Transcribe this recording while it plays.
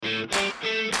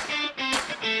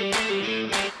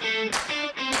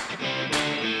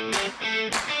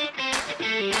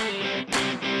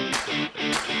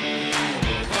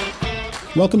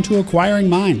Welcome to Acquiring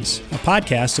Minds, a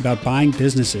podcast about buying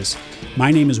businesses.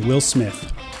 My name is Will Smith.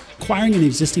 Acquiring an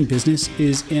existing business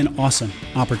is an awesome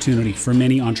opportunity for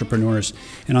many entrepreneurs.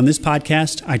 And on this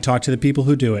podcast, I talk to the people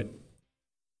who do it.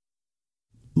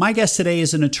 My guest today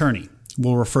is an attorney.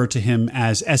 We'll refer to him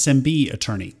as SMB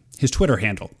Attorney, his Twitter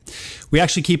handle. We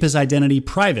actually keep his identity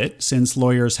private since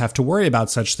lawyers have to worry about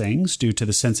such things due to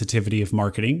the sensitivity of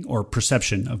marketing or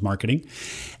perception of marketing.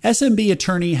 SMB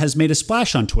Attorney has made a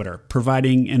splash on Twitter,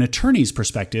 providing an attorney's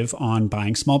perspective on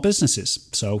buying small businesses.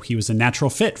 So he was a natural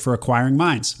fit for Acquiring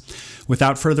Minds.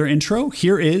 Without further intro,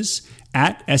 here is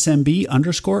at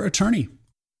SMB_attorney.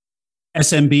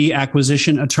 SMB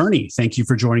Acquisition Attorney, thank you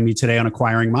for joining me today on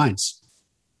Acquiring Minds.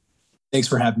 Thanks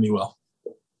for having me, Will.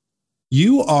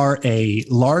 You are a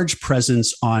large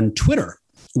presence on Twitter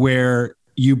where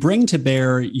you bring to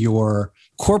bear your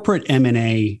corporate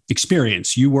M&A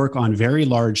experience. You work on very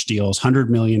large deals, $100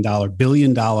 million,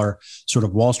 billion-dollar sort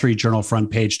of Wall Street Journal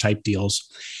front page type deals,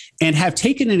 and have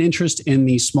taken an interest in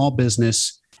the small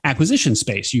business acquisition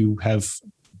space. You have,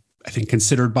 I think,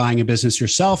 considered buying a business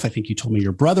yourself. I think you told me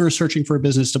your brother is searching for a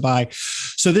business to buy.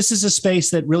 So this is a space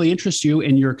that really interests you,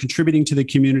 and you're contributing to the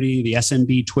community, the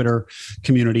SMB Twitter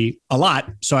community, a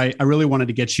lot. So I really wanted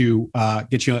to get you in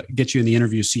the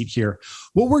interview seat here.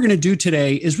 What we're going to do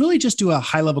today is really just do a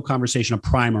high level conversation, a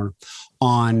primer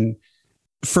on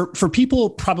for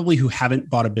people probably who haven't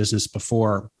bought a business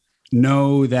before,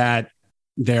 know that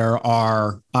there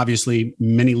are obviously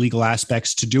many legal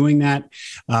aspects to doing that,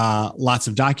 lots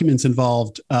of documents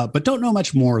involved, but don't know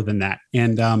much more than that.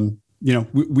 And,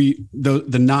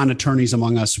 the non-attorneys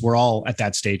among us, we're all at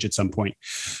that stage at some point.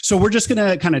 So we're just going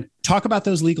to kind of talk about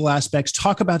those legal aspects,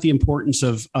 talk about the importance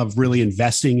of really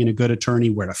investing in a good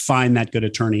attorney, where to find that good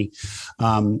attorney,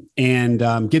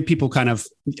 and give people kind of,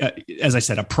 as I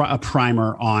said, a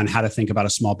primer on how to think about a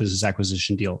small business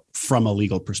acquisition deal from a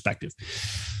legal perspective.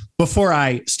 Before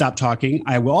I stop talking,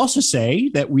 I will also say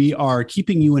that we are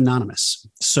keeping you anonymous.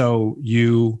 So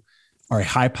you are a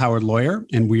high-powered lawyer,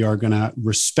 and we are going to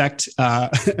respect.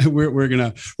 We're going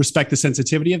to respect the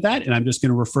sensitivity of that, and I'm just going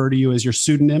to refer to you as your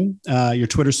pseudonym, your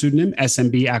Twitter pseudonym,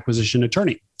 SMB Acquisition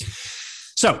Attorney.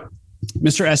 So,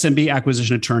 Mr. SMB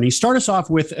Acquisition Attorney, start us off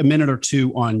with a minute or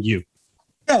two on you.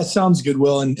 Yeah, sounds good,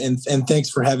 Will, and thanks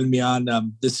for having me on.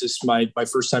 This is my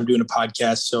first time doing a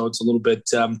podcast, so it's a little bit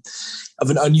of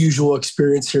an unusual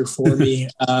experience here for me.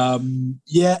 And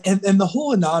the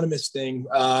whole anonymous thing,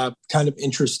 kind of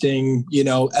interesting.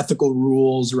 Ethical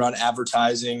rules around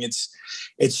advertising.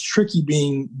 It's tricky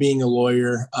being a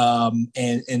lawyer,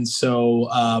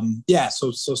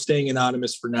 so staying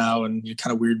anonymous for now, and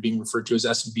kind of weird being referred to as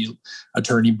SMB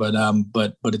Attorney, but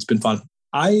it's been fun.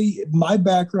 My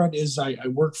background is I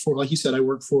work for, like you said,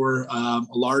 a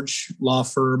large law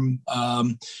firm.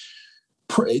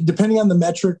 Depending on the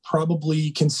metric,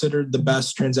 probably considered the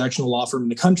best transactional law firm in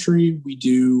the country. We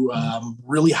do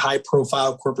really high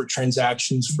profile corporate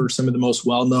transactions for some of the most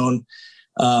well-known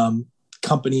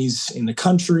companies in the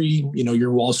country.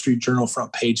 Your Wall Street Journal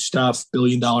front page stuff,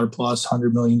 $1 billion plus,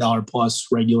 $100 million plus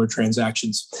regular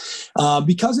transactions.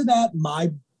 Because of that,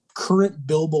 my current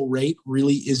billable rate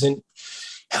really isn't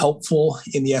helpful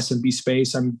in the SMB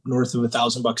space. I'm north of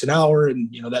 $1,000 an hour, and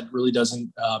that really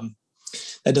doesn't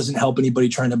help anybody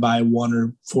trying to buy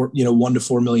 $1 to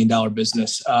 $4 million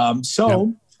business.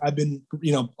 I've been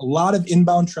a lot of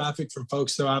inbound traffic from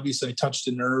folks. So obviously, I touched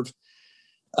a nerve,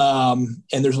 and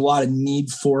there's a lot of need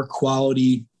for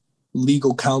quality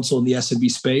legal counsel in the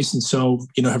SMB space, and so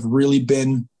have really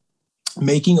been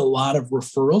making a lot of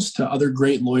referrals to other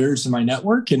great lawyers in my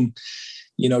network, and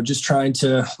just trying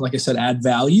to, like I said, add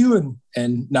value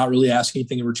and not really ask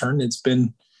anything in return. It's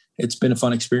been a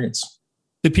fun experience.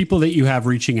 The people that you have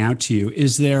reaching out to you,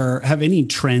 have any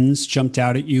trends jumped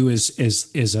out at you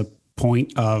as a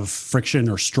point of friction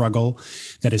or struggle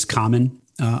that is common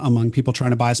among people trying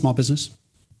to buy a small business?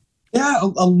 Yeah,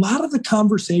 a lot of the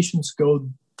conversations go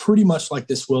pretty much like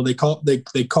this, Will. They call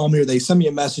me, or they send me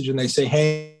a message and they say,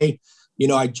 hey,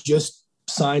 I just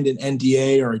signed an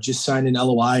NDA, or I just signed an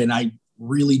LOI, and I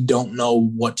really don't know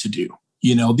what to do.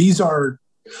 These are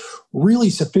really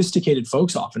sophisticated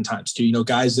folks oftentimes too,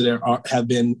 guys that have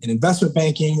been in investment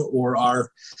banking or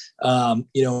are,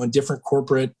 in different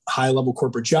high-level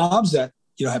corporate jobs that,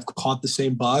 have caught the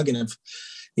same bug and have,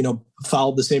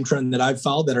 followed the same trend that I've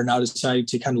followed, that are now deciding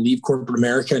to kind of leave corporate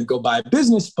America and go buy a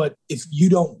business. But if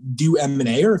you don't do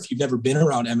M&A, or if you've never been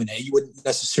around M&A, you wouldn't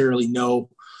necessarily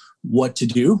know what to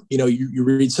do. You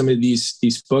read some of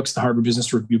these books, the Harvard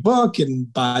Business Review book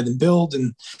and Buy Then Build,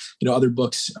 and, other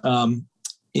books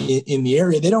in the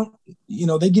area. They don't,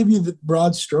 they give you the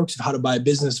broad strokes of how to buy a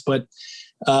business, but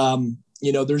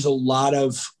there's a lot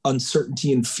of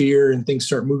uncertainty and fear, and things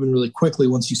start moving really quickly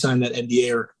once you sign that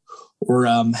NDA or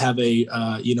have a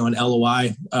an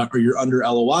LOI or you're under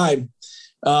LOI.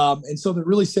 And so they're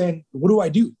really saying, what do I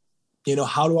do?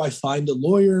 How do I find a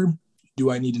lawyer?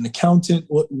 Do I need an accountant?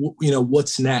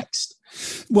 What's next?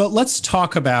 Well, let's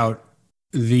talk about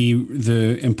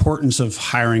the importance of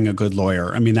hiring a good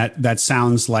lawyer. I mean, that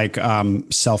sounds like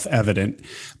self-evident,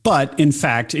 but in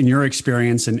fact, in your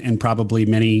experience and probably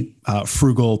many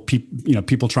frugal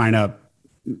people trying to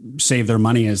save their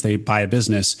money as they buy a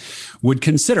business would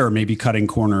consider maybe cutting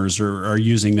corners or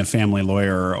using the family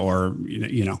lawyer or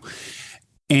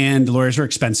and lawyers are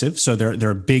expensive, so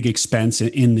they're a big expense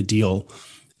in the deal.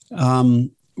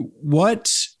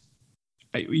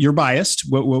 You're biased.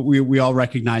 We all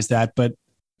recognize that, but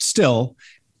still,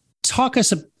 talk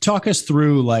us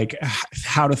through like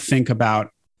how to think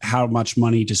about how much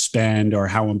money to spend or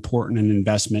how important an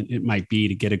investment it might be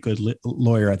to get a good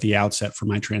lawyer at the outset for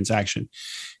my transaction,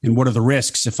 and what are the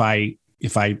risks if I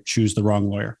choose the wrong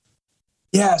lawyer.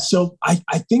 Yeah, so I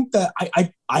think that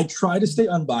I try to stay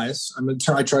unbiased.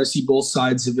 I try to see both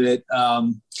sides of it.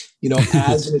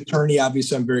 As an attorney,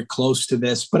 obviously I'm very close to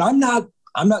this, but I'm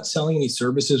not selling any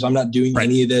services. I'm not doing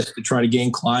any of this to try to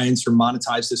gain clients or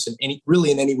monetize this in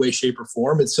any way, shape, or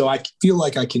form. And so I feel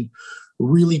like I can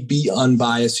really be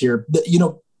unbiased here.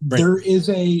 There is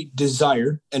a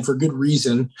desire, and for good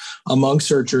reason, among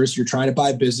searchers. You're trying to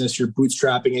buy a business, you're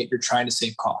bootstrapping it, you're trying to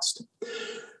save cost.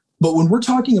 But when we're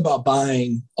talking about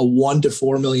buying a $1 to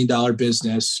 $4 million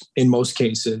business, in most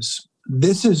cases,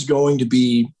 this is going to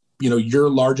be, your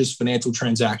largest financial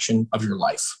transaction of your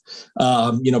life.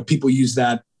 People use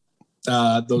that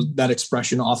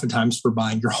expression oftentimes for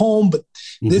buying your home, but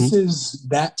this is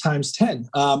that times 10.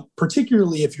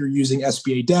 Particularly if you're using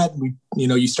SBA debt,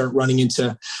 you start running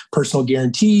into personal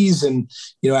guarantees and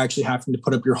actually having to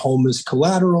put up your home as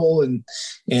collateral, and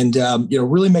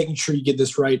really making sure you get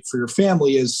this right for your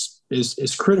family is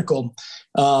critical.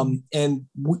 And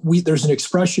there's an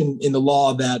expression in the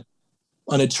law that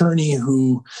an attorney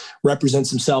who represents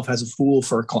himself as a fool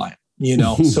for a client.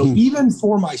 So even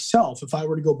for myself, if I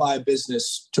were to go buy a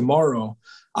business tomorrow,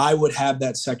 I would have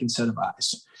that second set of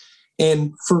eyes,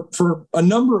 and for a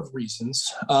number of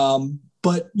reasons.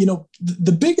 But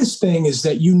the biggest thing is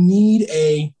that you need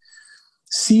a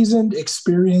seasoned,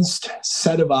 experienced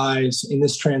set of eyes in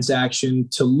this transaction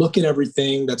to look at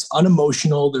everything that's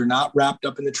unemotional. They're not wrapped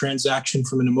up in the transaction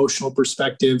from an emotional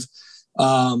perspective.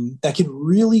 That can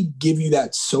really give you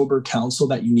that sober counsel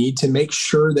that you need to make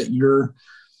sure that you're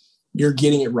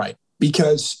getting it right.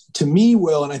 Because to me,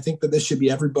 Will, and I think that this should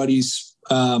be everybody's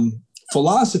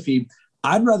philosophy,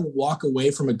 I'd rather walk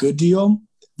away from a good deal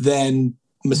than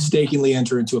mistakenly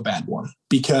enter into a bad one,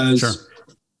 because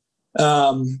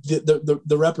the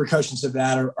repercussions of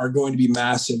that are going to be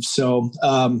massive. So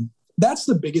that's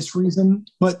the biggest reason.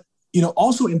 But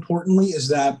also importantly is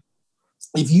that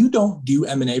if you don't do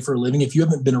M&A for a living, if you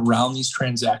haven't been around these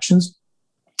transactions,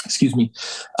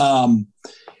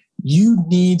 you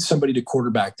need somebody to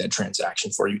quarterback that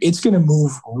transaction for you. It's going to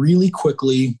move really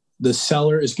quickly. The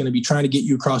seller is going to be trying to get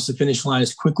you across the finish line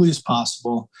as quickly as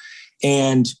possible.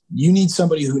 And you need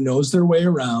somebody who knows their way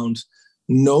around,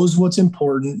 knows what's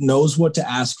important, knows what to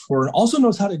ask for, and also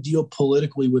knows how to deal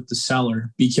politically with the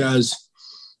seller, because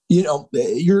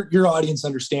your audience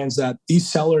understands that these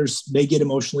sellers, they get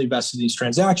emotionally vested in these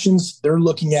transactions. They're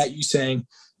looking at you saying,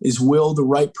 is Will the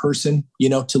right person,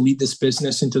 to lead this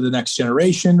business into the next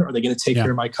generation? Are they going to take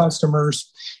care of my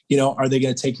customers? Are they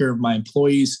going to take care of my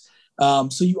employees? So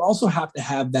you also have to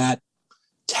have that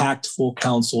tactful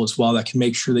counsel as well that can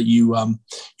make sure that you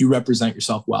represent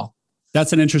yourself well.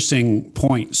 That's an interesting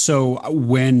point. So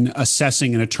when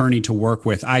assessing an attorney to work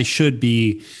with, I should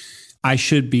be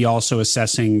also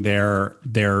assessing their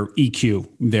EQ,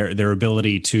 their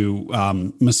ability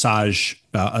to massage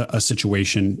a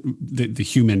situation, the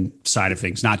human side of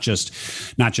things, not just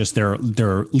their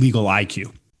legal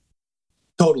IQ.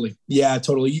 Totally. Yeah,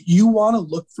 totally. You want to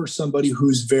look for somebody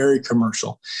who's very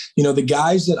commercial. The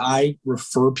guys that I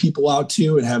refer people out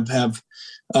to and have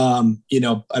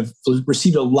I've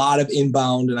received a lot of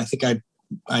inbound, and I think I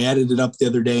added it up the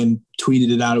other day and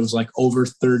tweeted it out. It was like over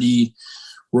 30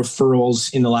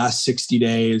 referrals in the last 60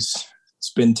 days.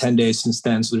 It's been 10 days since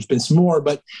then, so there's been some more.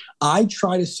 But I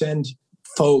try to send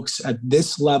folks at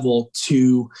this level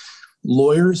to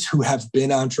lawyers who have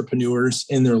been entrepreneurs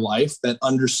in their life, that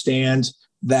understand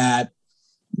that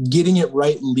getting it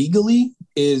right legally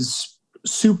is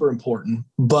super important,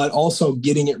 but also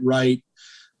getting it right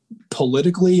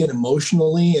politically and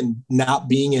emotionally and not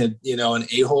being an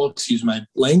a-hole, excuse my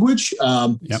language,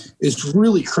 is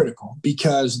really critical,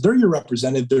 because they're your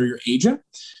representative, they're your agent.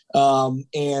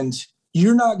 And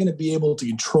you're not going to be able to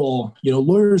control,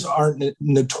 lawyers aren't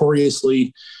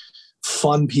notoriously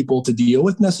fun people to deal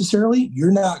with necessarily.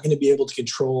 You're not going to be able to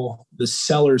control the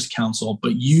seller's counsel,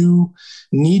 but you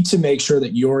need to make sure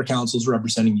that your counsel is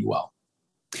representing you well.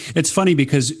 It's funny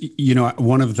because,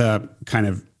 one of the kind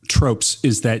of tropes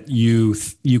is that you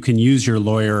can use your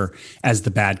lawyer as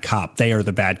the bad cop. They are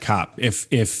the bad cop.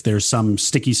 If there's some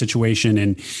sticky situation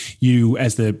and you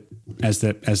as the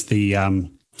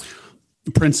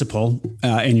principal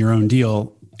in your own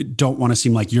deal don't want to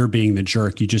seem like you're being the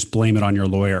jerk, you just blame it on your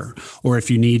lawyer. Or if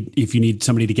you need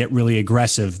somebody to get really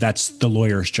aggressive, that's the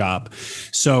lawyer's job.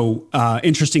 So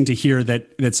interesting to hear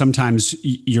that sometimes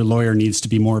your lawyer needs to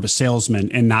be more of a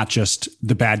salesman and not just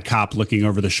the bad cop looking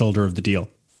over the shoulder of the deal.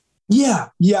 Yeah.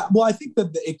 Well, I think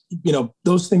that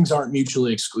those things aren't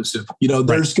mutually exclusive.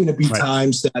 There's going to be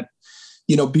times that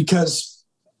because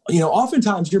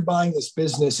oftentimes you're buying this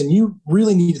business and you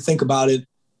really need to think about it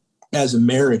as a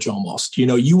marriage almost.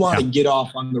 You want to get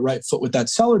off on the right foot with that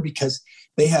seller because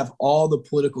they have all the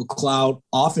political clout.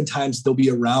 Oftentimes they'll be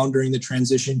around during the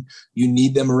transition. You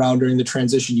need them around during the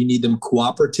transition. You need them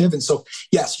cooperative. And so,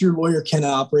 yes, your lawyer can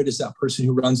operate as that person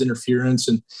who runs interference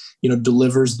and,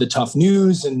 delivers the tough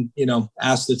news and,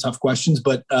 asks the tough questions.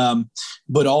 But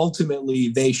ultimately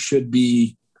they should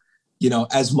be,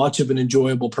 as much of an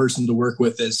enjoyable person to work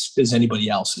with as anybody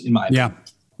else, in my opinion.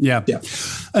 Yeah.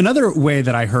 Another way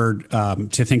that I heard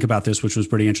to think about this, which was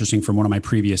pretty interesting from one of my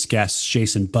previous guests,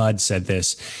 Jason Budd, said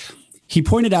this. He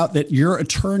pointed out that your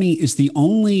attorney is the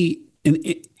only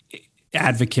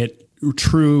advocate,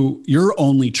 your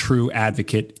only true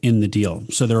advocate in the deal.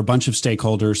 So there are a bunch of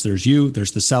stakeholders. There's you,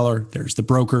 there's the seller, there's the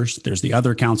brokers, there's the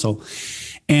other counsel.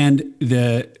 And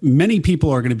many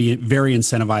people are going to be very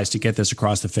incentivized to get this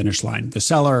across the finish line. The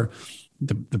seller,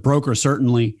 the broker,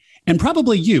 certainly, and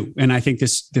probably you. And I think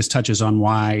this touches on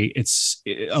why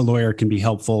a lawyer can be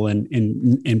helpful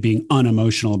in being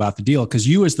unemotional about the deal, because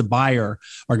you as the buyer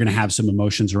are going to have some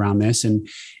emotions around this, and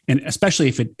especially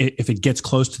if it gets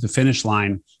close to the finish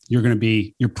line,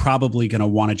 you're probably going to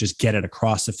want to just get it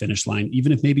across the finish line,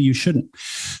 even if maybe you shouldn't.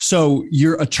 So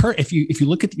your attorney, if you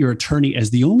look at your attorney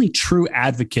as the only true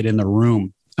advocate in the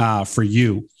room for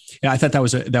you, I thought that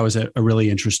was a really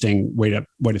interesting way to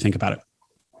think about it.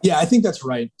 Yeah, I think that's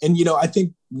right. And, I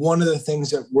think one of the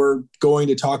things that we're going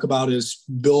to talk about is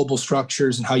billable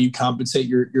structures and how you compensate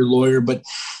your lawyer. But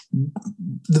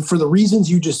for the reasons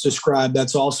you just described,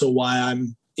 that's also why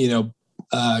I'm,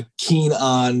 keen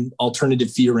on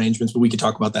alternative fee arrangements. But we could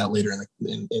talk about that later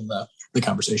in the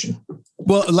conversation.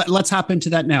 Well, let's hop into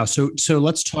that now. So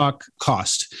let's talk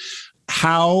cost.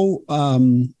 How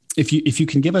if you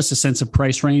can give us a sense of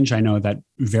price range, I know that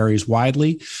varies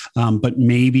widely, but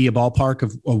maybe a ballpark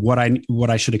of what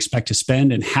I should expect to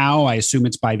spend and how. I assume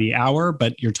it's by the hour,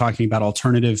 but you're talking about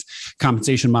alternative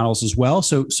compensation models as well.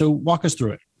 So walk us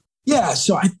through it. Yeah.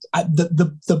 So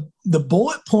the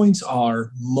bullet points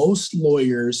are most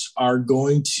lawyers are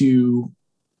going to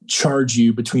charge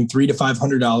you between $300 to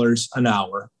 $500 an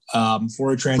hour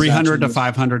for a transaction. $300 to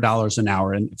 $500 an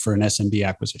hour for an SMB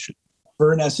acquisition.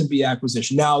 For an SMB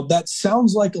acquisition. Now that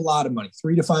sounds like a lot of money,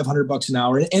 $300 to $500 an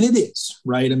hour. And it is,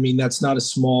 right? I mean, that's not a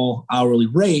small hourly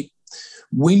rate.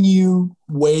 When you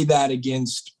weigh that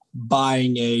against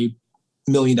buying a $1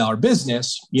 million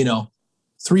business,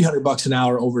 $300 an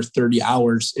hour over 30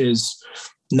 hours is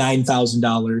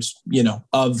 $9,000,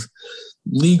 of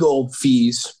legal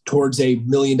fees towards a $1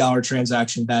 million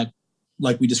transaction that,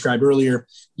 like we described earlier,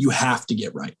 you have to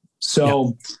get right.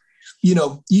 So,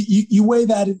 you weigh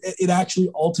that, it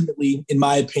actually ultimately, in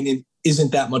my opinion,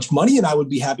 isn't that much money. And I would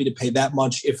be happy to pay that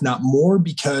much, if not more,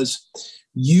 because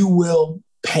you will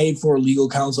pay for legal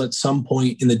counsel at some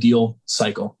point in the deal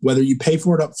cycle, whether you pay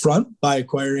for it up front by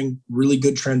acquiring really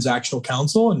good transactional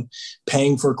counsel and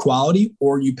paying for quality,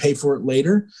 or you pay for it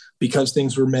later because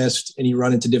things were missed and you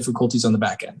run into difficulties on the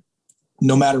back end,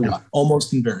 no matter what,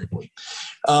 almost invariably.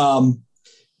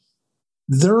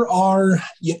 There are,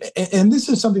 and this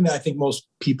is something that I think most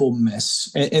people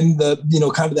miss, and the,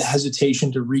 kind of the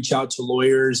hesitation to reach out to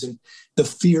lawyers and the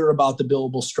fear about the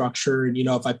billable structure. And,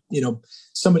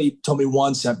 somebody told me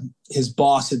once that his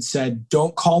boss had said,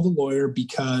 don't call the lawyer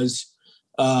because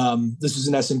this was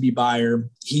an SMB buyer.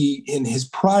 In his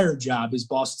prior job, his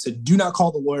boss said, do not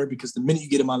call the lawyer because the minute you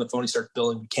get him on the phone, he starts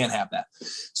billing. You can't have that.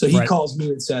 So he calls me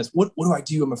and says, what do I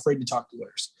do? I'm afraid to talk to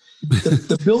lawyers.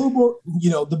 The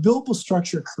billable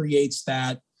structure creates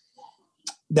that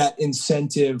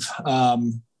incentive.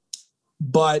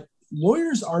 But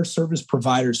lawyers are service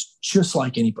providers just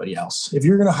like anybody else. If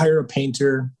you're going to hire a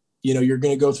painter, you're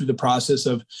going to go through the process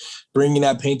of bringing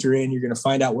that painter in. You're going to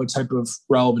find out what type of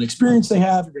relevant experience they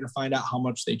have. You're going to find out how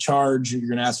much they charge. You're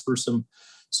going to ask for some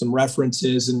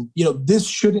references. And, this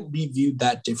shouldn't be viewed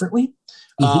that differently.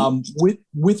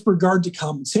 With regard to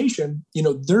compensation,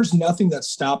 there's nothing that's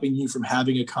stopping you from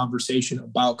having a conversation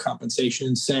about compensation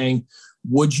and saying,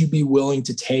 would you be willing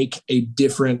to take a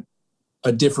different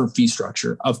fee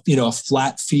structure of, a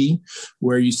flat fee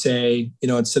where you say,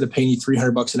 instead of paying you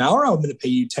 $300 an hour, I'm going to pay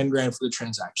you 10 grand for the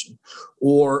transaction,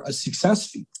 or a success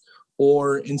fee,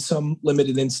 or in some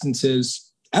limited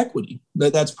instances, equity.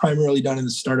 That's primarily done in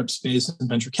the startup space and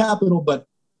venture capital, but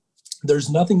there's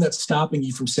nothing that's stopping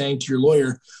you from saying to your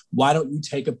lawyer, why don't you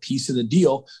take a piece of the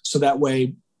deal? So that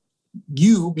way,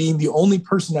 you being the only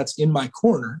person that's in my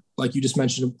corner, like you just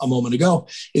mentioned a moment ago,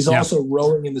 is also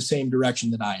rowing in the same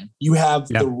direction that I am. You have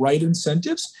the right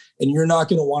incentives, and you're not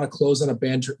going to want to close on a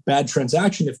bad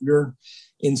transaction if you're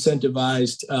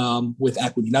incentivized with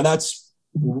equity. Now that's,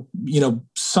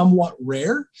 somewhat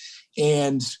rare,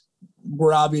 and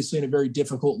we're obviously in a very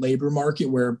difficult labor market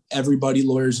where everybody,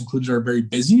 lawyers included, are very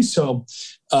busy. So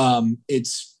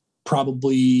it's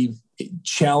probably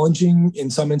challenging in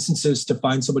some instances to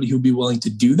find somebody who'd be willing to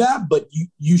do that, but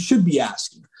you should be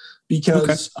asking,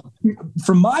 because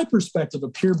from my perspective, a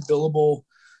peer billable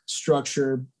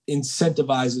structure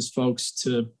incentivizes folks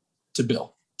to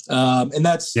bill. And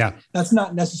that's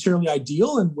not necessarily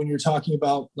ideal. And when you're talking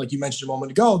about, like you mentioned a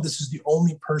moment ago, this is the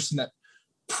only person that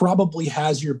probably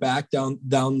has your back down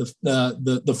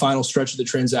the final stretch of the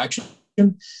transaction.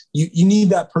 You need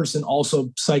that person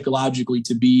also psychologically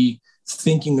to be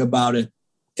thinking about it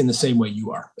in the same way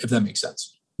you are, if that makes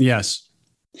sense. Yes.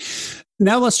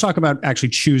 Now let's talk about actually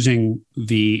choosing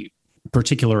the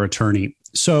particular attorney.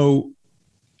 So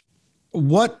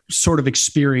what sort of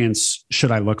experience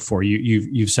should I look for?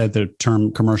 You've said the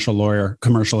term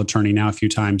commercial attorney now a few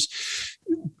times.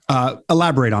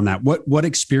 Elaborate on that. What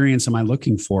experience am I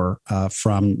looking for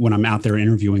from when I'm out there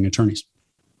interviewing attorneys?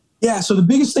 Yeah. So the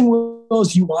biggest thing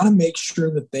is you want to make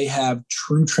sure that they have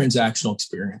true transactional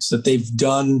experience, that they've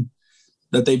done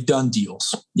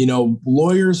deals.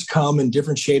 Lawyers come in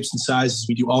different shapes and sizes.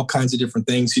 We do all kinds of different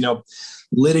things.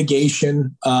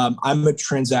 Litigation. I'm a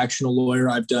transactional lawyer.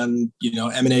 I've done,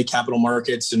 M&A, capital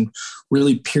markets, and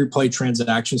really peer play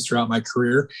transactions throughout my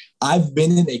career. I've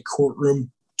been in a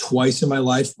courtroom twice in my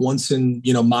life, once in,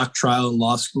 mock trial in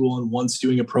law school, and once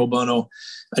doing a pro bono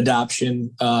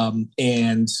adoption.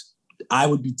 And I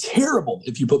would be terrible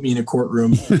if you put me in a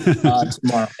courtroom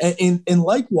tomorrow. And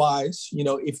likewise,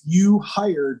 if you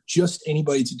hire just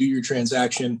anybody to do your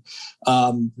transaction,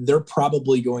 they're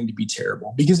probably going to be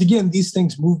terrible, because again, these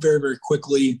things move very, very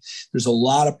quickly. There's a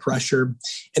lot of pressure,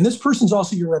 and this person's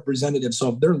also your representative. So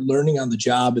if they're learning on the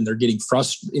job and they're getting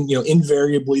frustrated,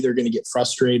 invariably they're going to get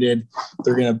frustrated.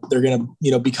 They're going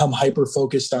to become hyper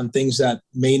focused on things that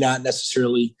may not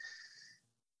necessarily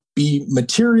be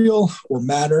material or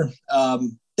matter.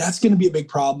 That's going to be a big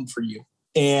problem for you.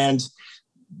 And,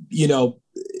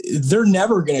 they're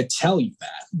never going to tell you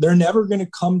that. They're never going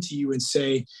to come to you and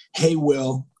say, hey,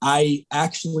 Will, I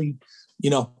actually,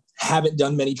 haven't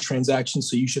done many transactions,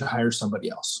 so you should hire somebody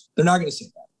else. They're not going to say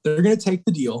that. They're going to take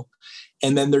the deal,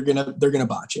 and then they're going to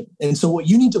botch it. And so what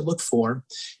you need to look for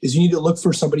is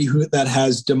somebody that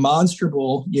has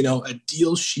demonstrable, a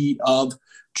deal sheet of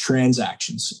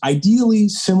transactions, ideally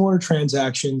similar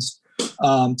transactions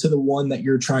to the one that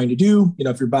you're trying to do.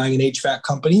 If you're buying an HVAC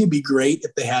company, it'd be great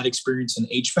if they had experience in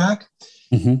HVAC.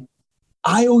 Mm-hmm.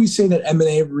 I always say that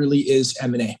M&A really is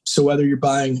M&A. So whether you're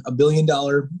buying $1 billion,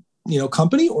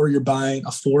 company, or you're buying a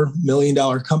 $4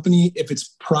 million company, if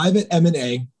it's private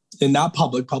M&A and not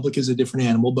public is a different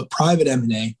animal, but private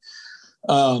M&A,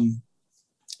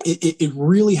 it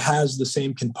really has the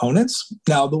same components.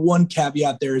 Now, the one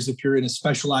caveat there is if you're in a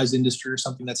specialized industry or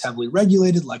something that's heavily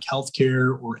regulated, like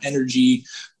healthcare or energy,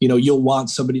 you'll want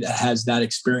somebody that has that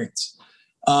experience.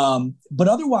 But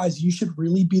otherwise, you should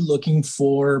really be looking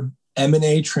for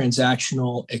M&A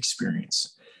transactional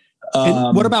experience.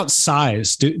 And what about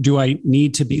size? Do I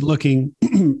need to be looking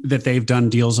that they've done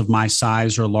deals of my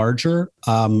size or larger?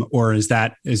 Or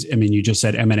you just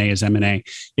said M&A is M&A.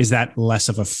 Is that less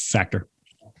of a factor?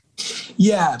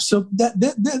 Yeah. So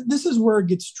this is where it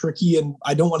gets tricky, and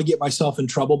I don't want to get myself in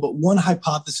trouble, but one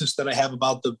hypothesis that I have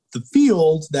about the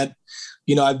field that,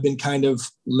 I've been kind of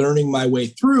learning my way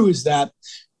through is that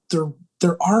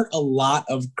there aren't a lot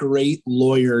of great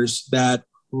lawyers that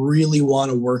really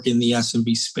want to work in the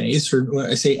SMB space, or when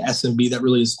I say SMB, that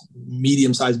really is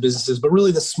medium-sized businesses, but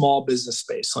really the small business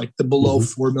space, like the below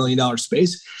 $4 million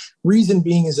space. Reason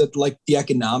being is that like the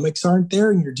economics aren't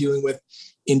there, and you're dealing with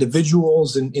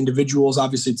individuals, and individuals,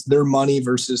 obviously it's their money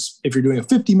versus if you're doing a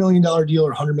 $50 million deal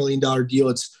or $100 million deal,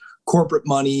 it's corporate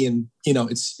money. And,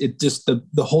 it just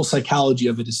the whole psychology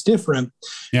of it is different.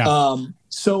 Yeah.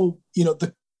 So,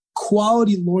 the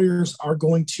quality lawyers are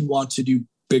going to want to do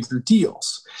bigger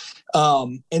deals.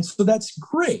 And so that's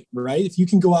great, right? If you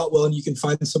can go out well and you can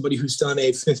find somebody who's done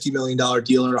a $50 million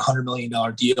deal or a $100 million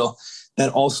deal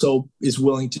that also is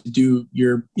willing to do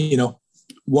your,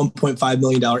 $1.5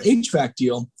 million HVAC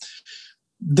deal,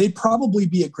 they'd probably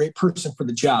be a great person for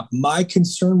the job. My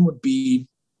concern would be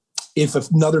if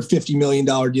another $50 million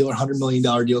deal or $100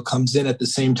 million deal comes in at the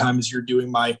same time as you're doing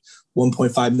my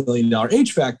 $1.5 million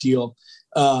HVAC deal,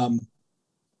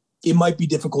 it might be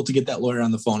difficult to get that lawyer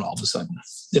on the phone all of a sudden,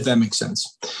 if that makes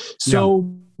sense.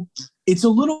 So It's a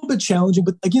little bit challenging,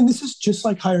 but again, this is just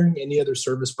like hiring any other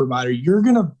service provider. You're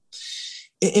going to,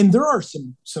 and there are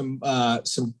some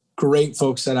great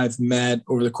folks that I've met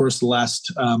over the course of the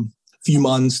last few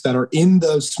months that are in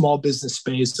the small business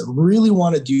space that really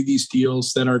want to do these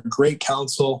deals, that are great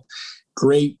counsel,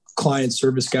 great client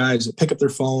service guys that pick up their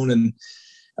phone and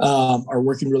are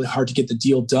working really hard to get the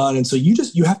deal done. And so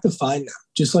you have to find them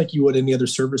just like you would any other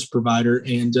service provider,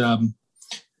 and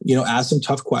ask them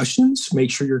tough questions, make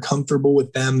sure you're comfortable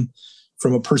with them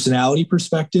from a personality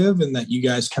perspective and that you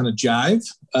guys kind of jive.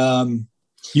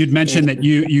 You'd mentioned that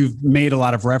you've made a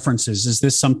lot of references. Is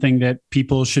this something that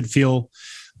people should feel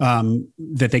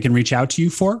that they can reach out to you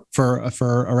for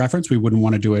a reference? We wouldn't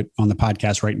want to do it on the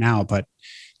podcast right now, but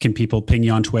can people ping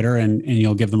you on Twitter and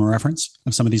you'll give them a reference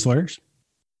of some of these lawyers?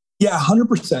 Yeah,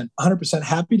 100%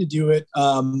 happy to do it.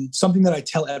 Something that I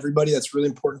tell everybody that's really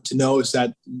important to know is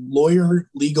that lawyer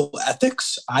legal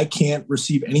ethics, I can't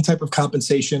receive any type of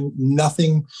compensation,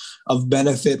 nothing of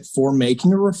benefit for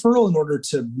making a referral. In order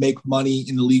to make money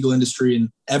in the legal industry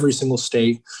in every single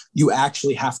state, you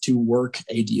actually have to work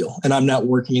a deal. And I'm not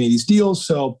working any of these deals.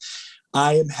 So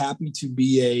I am happy to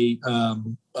be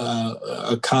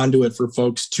a conduit for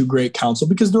folks to great counsel,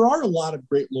 because there are a lot of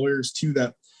great lawyers too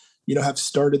that have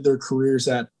started their careers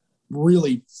at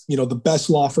really, the best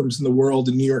law firms in the world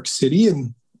in New York City.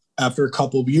 And after a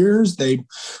couple of years, they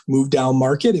moved down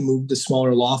market and moved to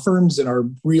smaller law firms and are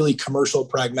really commercial,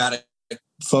 pragmatic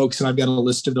folks. And I've got a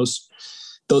list of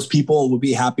those people and would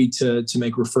be happy to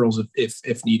make referrals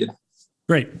if needed.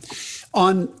 Great.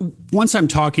 Once I'm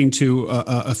talking to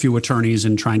a few attorneys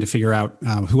and trying to figure out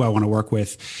who I want to work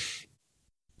with,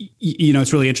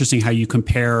 it's really interesting how you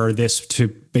compare this to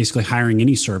basically hiring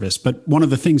any service. But one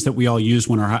of the things that we all use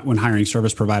when hiring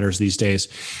service providers these days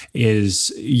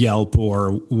is Yelp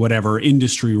or whatever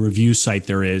industry review site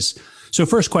there is. So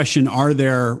first question, are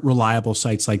there reliable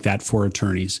sites like that for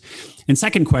attorneys? And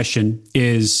second question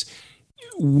is,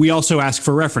 we also ask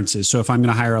for references. So if I'm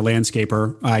going to hire a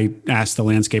landscaper, I ask the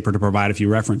landscaper to provide a few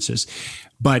references.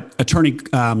 But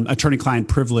attorney-client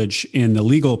privilege in the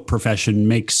legal profession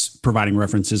makes providing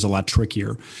references a lot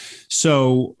trickier.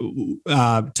 So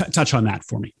touch on that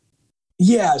for me.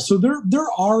 Yeah, so there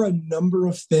are a number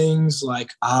of things like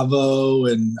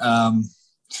Avvo and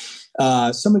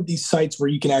some of these sites where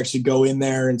you can actually go in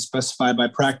there and specify by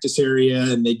practice area,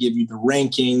 and they give you the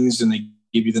rankings and they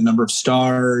give you the number of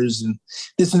stars and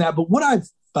this and that. But what I've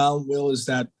found, Will, is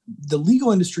that the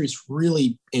legal industry is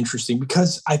really interesting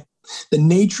because the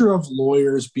nature of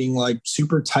lawyers being like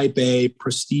super type A,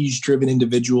 prestige-driven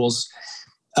individuals,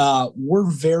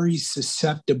 we're very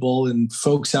susceptible, and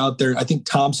folks out there, I think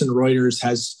Thomson Reuters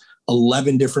has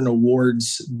 11 different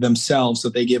awards themselves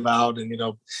that they give out, and,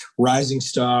 Rising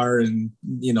Star and,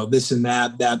 this and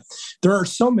that there are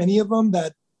so many of them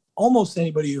that almost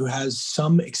anybody who has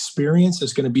some experience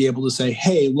is going to be able to say,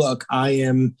 hey, look, I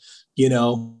am,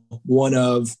 one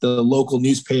of the local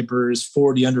newspapers,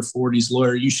 40 under 40s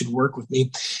lawyer, you should work with me.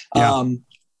 Yeah.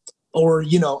 Or,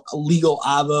 a legal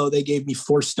Avvo, they gave me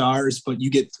 4 stars, but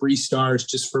you get 3 stars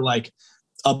just for like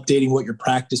updating what your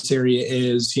practice area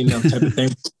is, type of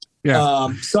thing. Yeah.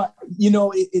 So,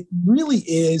 it really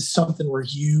is something where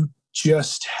you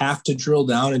just have to drill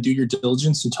down and do your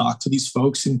diligence and talk to these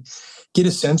folks and get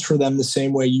a sense for them the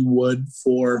same way you would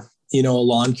for, a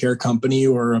lawn care company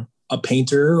or a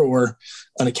painter or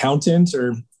an accountant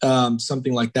or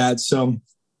something like that. So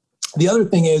the other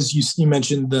thing is you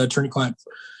mentioned the attorney-client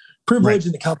privilege, right,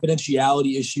 and the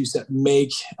confidentiality issues that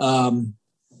make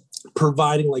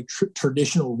providing like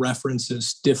traditional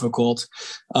references difficult.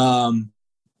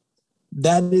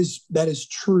 That is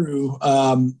true.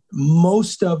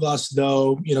 Most of us,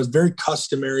 though, it's very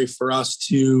customary for us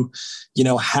to,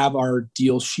 have our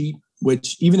deal sheet,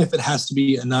 which even if it has to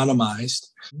be anonymized,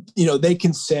 they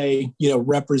can say,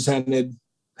 represented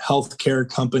healthcare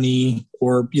company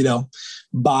or,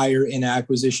 buyer in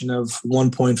acquisition of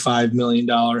 $1.5 million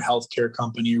healthcare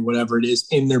company or whatever it is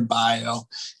in their bio.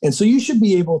 And so you should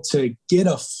be able to get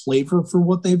a flavor for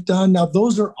what they've done. Now,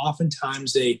 those are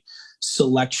oftentimes a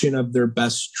selection of their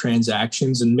best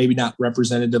transactions and maybe not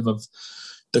representative of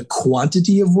the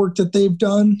quantity of work that they've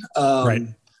done. Right.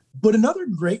 But another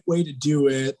great way to do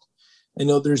it, I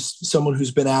know there's someone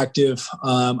who's been active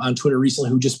on Twitter recently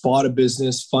who just bought a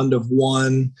business, Fund of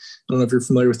One. I don't know if you're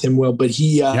familiar with him, Will, but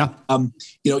he found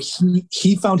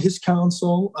his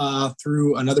counsel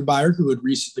through another buyer who had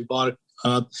recently bought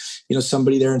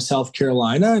somebody there in South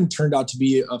Carolina and turned out to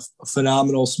be a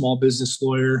phenomenal small business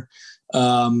lawyer.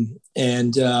 So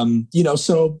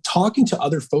talking to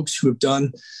other folks who have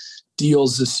done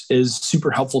deals is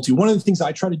super helpful too. One of the things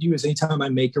I try to do is anytime I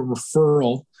make a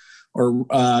referral or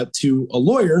to a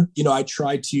lawyer, I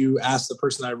try to ask the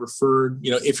person I referred,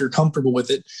 if you're comfortable with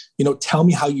it, tell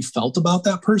me how you felt about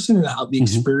that person and how the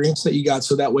experience that you got.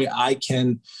 So that way I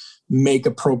can make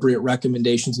appropriate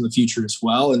recommendations in the future as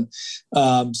well. And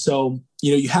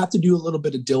you have to do a little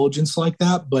bit of diligence like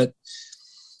that, but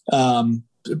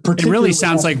it really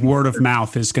sounds like word of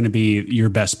mouth is going to be your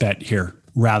best bet here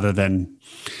rather than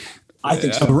I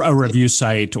think so. A review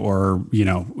site or,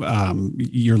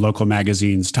 your local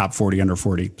magazine's top 40 under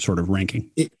 40 sort of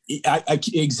ranking.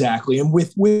 Exactly. And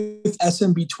with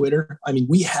SMB Twitter,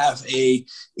 we have a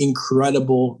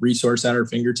incredible resource at our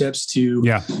fingertips to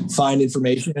find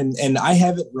information. And I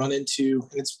haven't run into,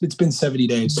 it's been 70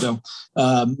 days. So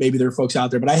maybe there are folks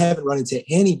out there, but I haven't run into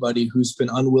anybody who's been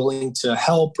unwilling to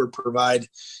help or provide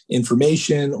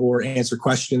information or answer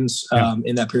questions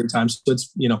in that period of time. So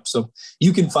it's, so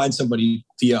you can find somebody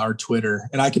via our Twitter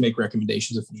and I can make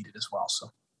recommendations if needed as well. So.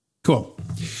 Cool.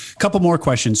 A couple more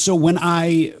questions. So when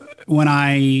I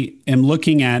am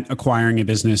looking at acquiring a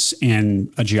business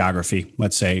in a geography,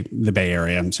 let's say the Bay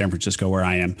Area and San Francisco, where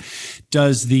I am,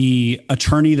 does the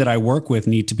attorney that I work with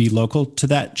need to be local to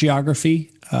that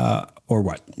geography, or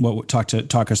what?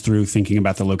 Talk us through thinking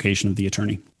about the location of the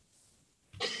attorney.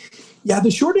 Yeah,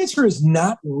 the short answer is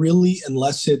not really,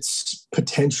 unless it's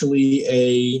potentially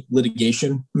a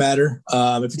litigation matter.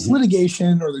 If it's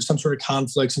litigation or there's some sort of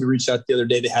conflicts, and we reached out the other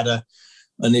day, they had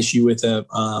an issue with a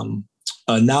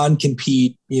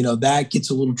non-compete, that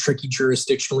gets a little tricky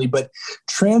jurisdictionally, but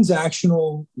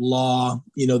transactional law,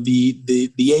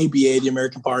 the ABA, the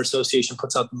American Bar Association,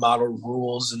 puts out the model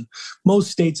rules, and most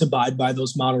states abide by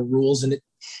those model rules. And it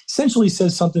essentially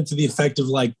says something to the effect of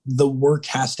like the work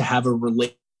has to have a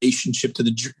relationship to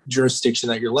the jurisdiction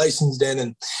that you're licensed in.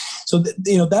 And so,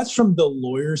 that's from the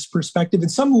lawyer's perspective.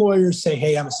 And some lawyers say,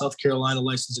 hey, I'm a South Carolina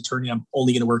licensed attorney. I'm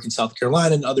only going to work in South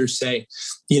Carolina. And others say,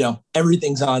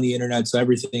 everything's on the internet. So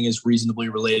everything is reasonably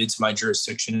related to my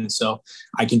jurisdiction. And so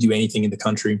I can do anything in the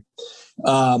country.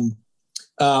 From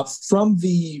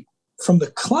the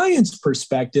client's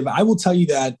perspective, I will tell you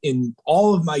that in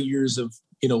all of my years of,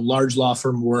 large law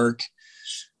firm work,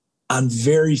 on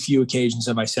very few occasions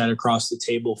have I sat across the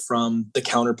table from the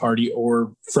counterparty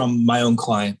or from my own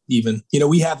client even.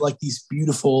 We have like these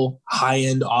beautiful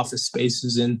high-end office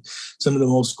spaces in some of the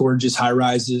most gorgeous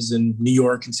high-rises in New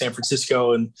York and San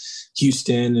Francisco and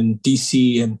Houston and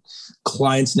DC, and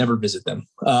clients never visit them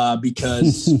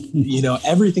because,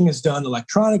 everything is done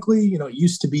electronically. It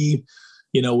used to be,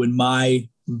 when my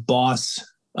bosses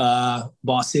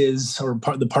or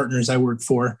the partners I work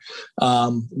for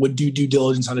would do due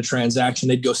diligence on a transaction.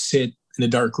 They'd go sit in a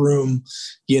dark room,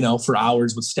 for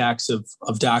hours with stacks of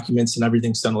documents, and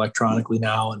everything's done electronically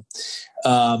now.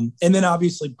 And then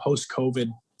obviously post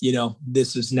COVID,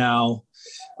 this is now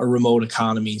a remote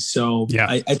economy. So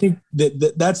I think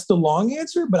that's the long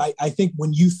answer. But I think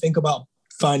when you think about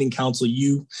finding counsel,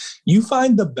 you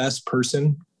find the best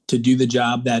person to do the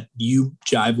job that you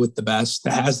jive with the best,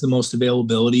 that has the most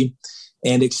availability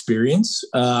and experience.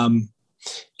 And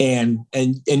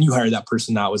you hire that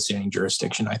person notwithstanding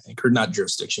jurisdiction, I think, or not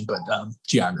jurisdiction, but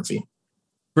geography.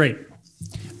 Great.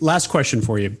 Last question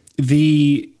for you.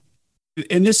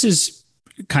 And this is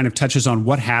kind of touches on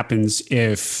what happens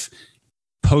if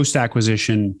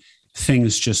post-acquisition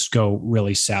things just go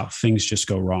really south, things just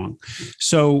go wrong.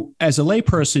 So as a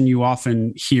layperson, you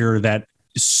often hear that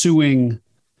suing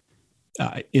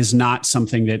is not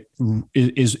something that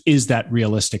is that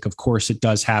realistic. Of course, it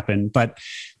does happen. But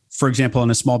for example, in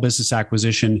a small business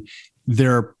acquisition,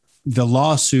 the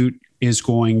lawsuit is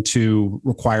going to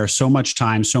require so much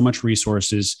time, so much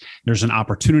resources. There's an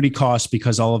opportunity cost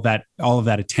because all of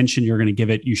that attention you're going to give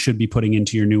it, you should be putting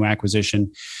into your new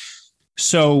acquisition.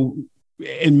 So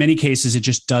in many cases, it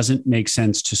just doesn't make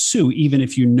sense to sue, even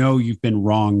if you know you've been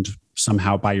wronged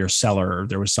somehow by your seller, or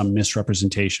there was some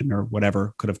misrepresentation or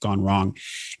whatever could have gone wrong.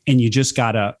 And you just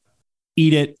got to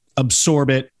eat it, absorb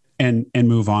it, and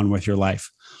move on with your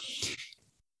life.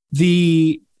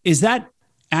 Is that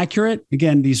accurate?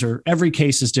 Again, every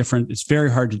case is different. It's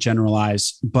very hard to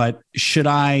generalize, but should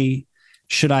I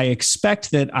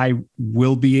expect that I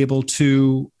will be able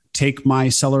to take my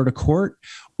seller to court?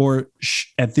 Or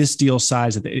at this deal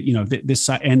size, this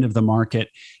end of the market,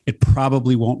 it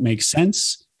probably won't make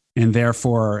sense. And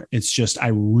therefore, it's just, I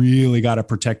really got to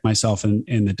protect myself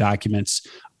in the documents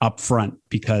up front,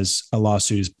 because a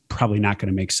lawsuit is probably not going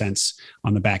to make sense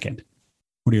on the back end.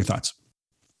 What are your thoughts?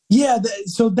 Yeah,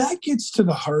 so that gets to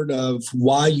the heart of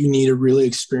why you need a really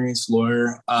experienced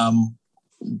lawyer,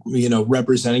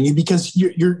 representing you, because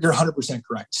you're 100%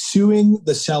 correct. Suing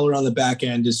the seller on the back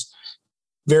end is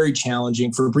very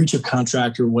challenging. For a breach of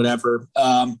contract or whatever,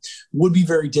 would be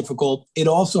very difficult. It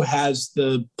also has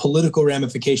the political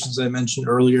ramifications I mentioned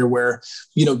earlier, where,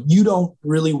 you don't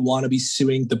really want to be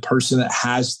suing the person that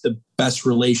has the best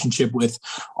relationship with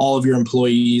all of your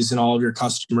employees and all of your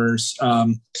customers.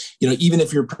 Even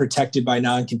if you're protected by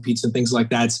non-competes and things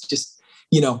like that, it's just,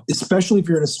 especially if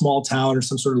you're in a small town or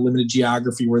some sort of limited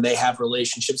geography where they have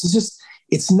relationships,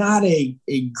 it's not a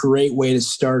great way to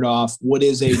start off what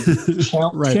is a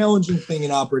right. challenging thing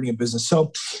in operating a business.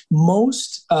 So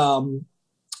most, all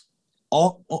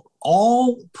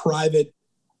private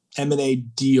M&A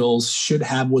deals should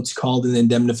have what's called an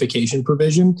indemnification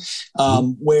provision,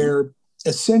 where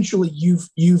essentially you've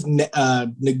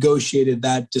negotiated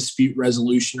that dispute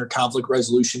resolution or conflict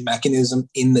resolution mechanism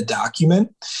in the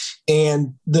document.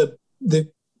 And the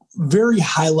very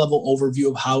high level overview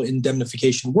of how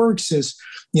indemnification works is,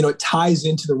 it ties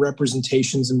into the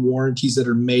representations and warranties that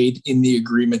are made in the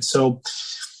agreement. So,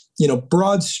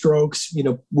 broad strokes,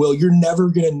 Will, you're never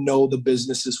going to know the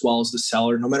business as well as the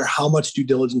seller. No matter how much due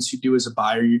diligence you do as a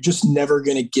buyer, you're just never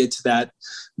going to get to that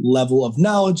level of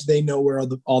knowledge. They know where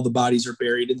all the bodies are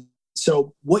buried. And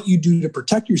so what you do to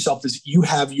protect yourself is you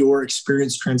have your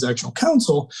experienced transactional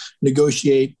counsel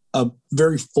negotiate a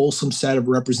very fulsome set of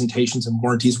representations and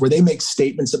warranties where they make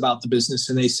statements about the business,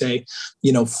 and they say,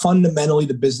 fundamentally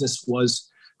the business was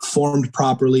formed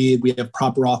properly. We have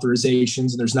proper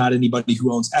authorizations, and there's not anybody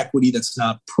who owns equity that's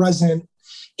not present.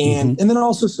 And then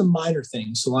also some minor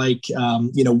things like,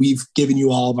 we've given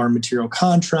you all of our material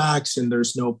contracts, and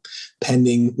there's no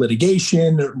pending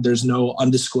litigation. There's no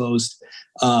undisclosed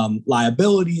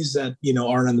liabilities that,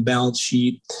 aren't on the balance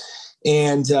sheet.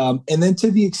 And then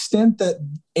to the extent that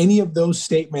any of those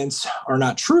statements are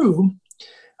not true,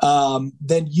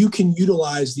 then you can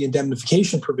utilize the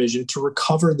indemnification provision to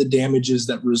recover the damages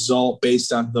that result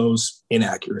based on those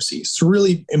inaccuracies. It's a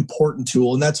really important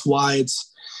tool, and that's why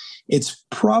it's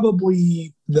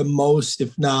probably the most,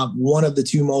 if not one of the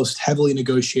two most heavily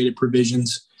negotiated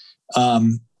provisions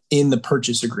in the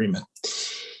purchase agreement.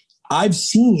 I've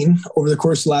seen over the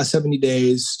course of the last 70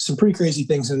 days some pretty crazy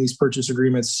things in these purchase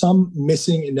agreements, some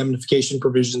missing indemnification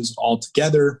provisions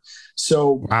altogether.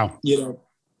 So, wow.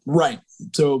 Right.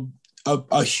 So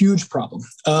a huge problem.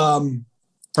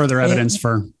 Further evidence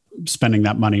for spending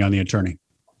that money on the attorney.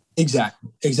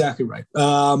 Exactly right.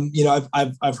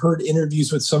 I've heard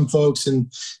interviews with some folks and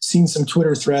seen some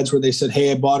Twitter threads where they said, "Hey,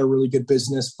 I bought a really good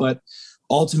business, but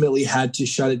ultimately had to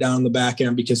shut it down on the back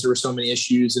end because there were so many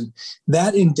issues." And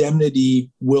that indemnity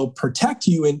will protect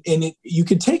you. And you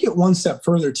can take it one step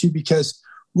further too, because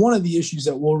one of the issues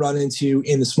that we'll run into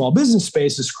in the small business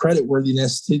space is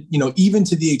creditworthiness, even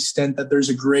to the extent that there's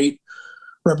a great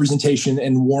representation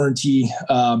and warranty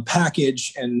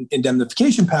package and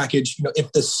indemnification package.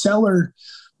 If the seller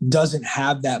doesn't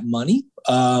have that money,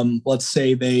 let's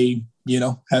say they,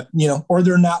 or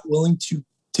they're not willing to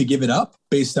give it up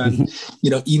based on,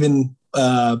 even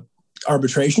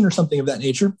arbitration or something of that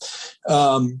nature,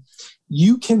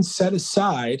 you can set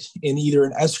aside in either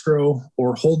an escrow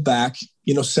or hold back,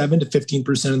 7 to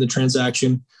 15% of the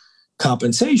transaction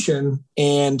compensation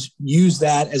and use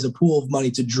that as a pool of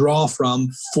money to draw from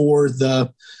for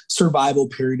the survival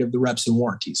period of the reps and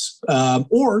warranties.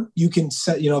 Or you can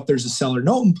set, if there's a seller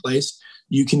note in place,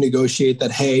 you can negotiate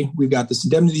that, hey, we've got this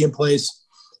indemnity in place.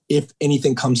 If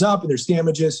anything comes up and there's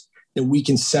damages, then we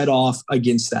can set off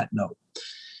against that note.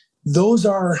 Those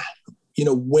are,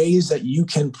 ways that you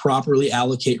can properly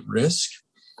allocate risk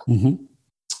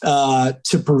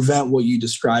to prevent what you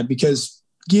described. Because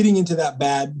getting into that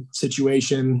bad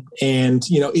situation. And,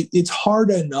 it's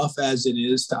hard enough as it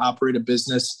is to operate a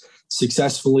business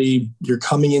successfully. You're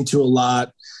coming into a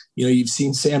lot. You've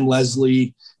seen Sam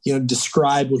Leslie,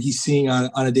 describe what he's seeing on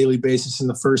a daily basis in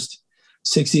the first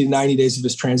 60 to 90 days of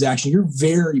his transaction. You're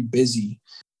very busy.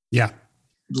 Yeah.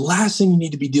 The last thing you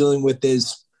need to be dealing with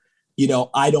is,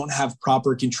 I don't have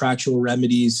proper contractual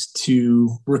remedies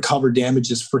to recover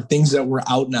damages for things that were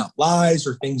out and out lies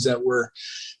or things that were,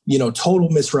 total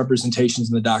misrepresentations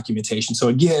in the documentation. So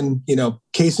again,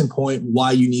 case in point,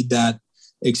 why you need that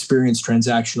experienced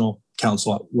transactional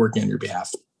counsel working on your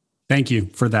behalf. Thank you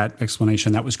for that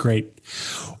explanation. That was great.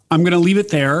 I'm going to leave it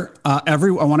there. I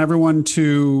want everyone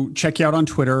to check you out on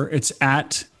Twitter. It's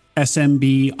at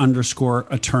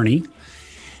SMB_attorney.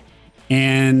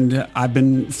 And I've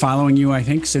been following you, I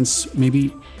think, since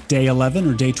maybe day 11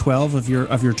 or day 12 of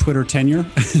your Twitter tenure.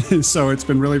 So it's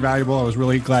been really valuable. I was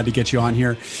really glad to get you on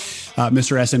here,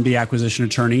 Mr. SMB Acquisition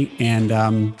Attorney.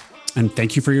 And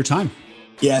thank you for your time.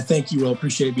 Yeah, thank you, Will.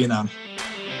 Appreciate being on.